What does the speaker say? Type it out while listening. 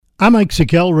I'm Mike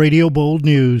Sikel, Radio Bold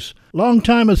News.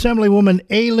 Longtime Assemblywoman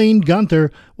Aileen Gunther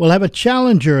will have a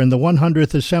challenger in the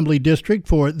 100th Assembly District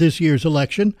for this year's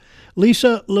election.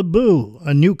 Lisa LeBeau,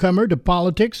 a newcomer to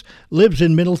politics, lives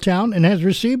in Middletown and has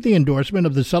received the endorsement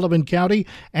of the Sullivan County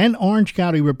and Orange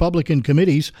County Republican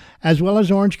committees, as well as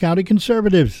Orange County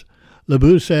conservatives.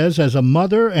 LeBeau says, as a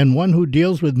mother and one who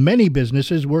deals with many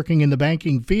businesses working in the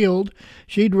banking field,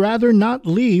 she'd rather not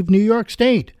leave New York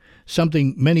State,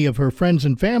 something many of her friends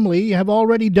and family have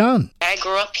already done. I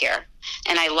grew up here,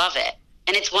 and I love it.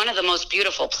 And it's one of the most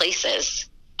beautiful places.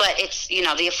 But it's, the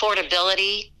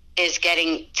affordability is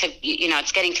getting to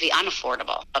be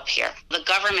unaffordable up here. The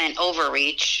government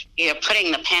overreach,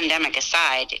 putting the pandemic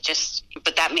aside,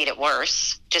 but that made it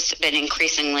worse. Just been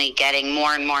increasingly getting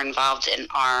more and more involved in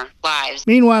our lives.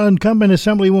 Meanwhile, incumbent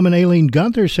Assemblywoman Aileen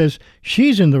Gunther says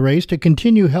she's in the race to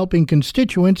continue helping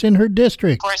constituents in her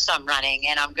district. Of course I'm running,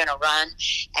 and I'm going to run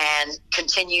and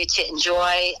continue to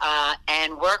enjoy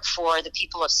and work for the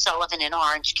people of Sullivan and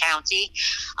Orange County.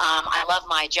 I love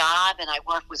my job, and I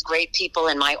work with great people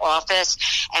in my office,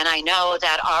 and I know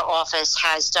that our office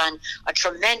has done a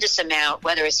tremendous amount,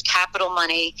 whether it's capital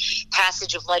money,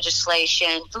 passage of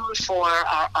legislation, food for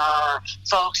our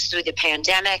folks through the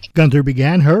pandemic. Gunther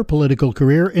began her political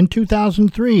career in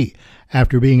 2003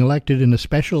 after being elected in a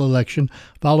special election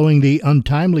following the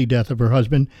untimely death of her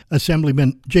husband,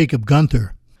 Assemblyman Jacob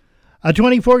Gunther. A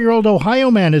 24-year-old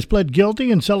Ohio man has pled guilty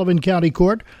in Sullivan County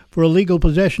Court for illegal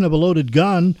possession of a loaded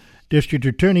gun. District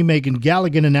Attorney Megan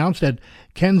Galligan announced that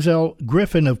Kenzel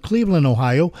Griffin of Cleveland,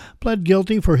 Ohio, pled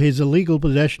guilty for his illegal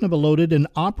possession of a loaded and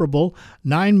operable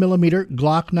 9mm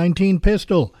Glock 19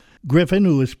 pistol. Griffin,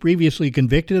 who was previously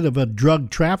convicted of a drug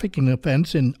trafficking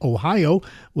offense in Ohio,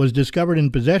 was discovered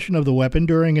in possession of the weapon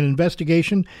during an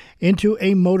investigation into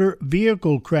a motor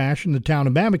vehicle crash in the town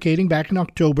of Mamakating back in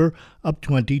October of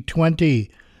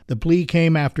 2020. The plea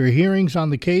came after hearings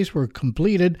on the case were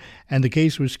completed and the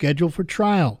case was scheduled for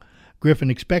trial.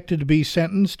 Griffin expected to be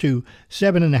sentenced to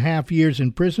 7.5 years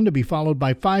in prison to be followed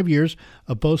by 5 years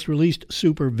of post-release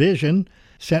supervision.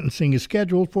 Sentencing is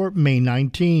scheduled for May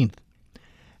 19th.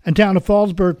 And Town of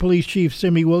Fallsburg Police Chief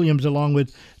Simi Williams, along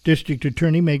with District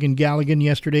Attorney Megan Galligan,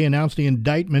 yesterday announced the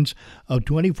indictments of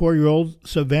 24-year-old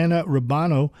Savannah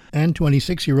Rubano and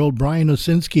 26-year-old Brian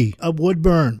Osinski of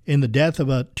Woodburn in the death of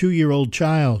a 2-year-old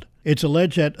child. It's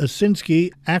alleged that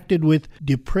Osinski acted with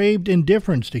depraved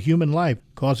indifference to human life,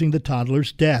 causing the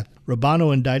toddler's death.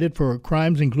 Rubano indicted for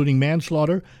crimes including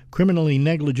manslaughter, criminally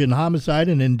negligent homicide,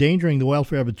 and endangering the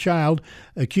welfare of a child,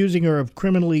 accusing her of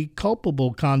criminally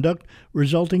culpable conduct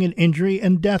resulting in injury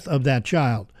and death of that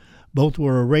child. Both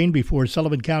were arraigned before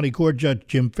Sullivan County Court Judge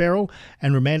Jim Farrell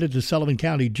and remanded to Sullivan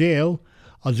County Jail,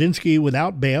 Osinski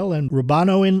without bail and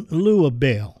Rubano in lieu of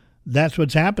bail. That's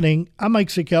what's happening. I'm Mike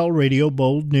Sikel, Radio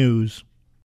Bold News.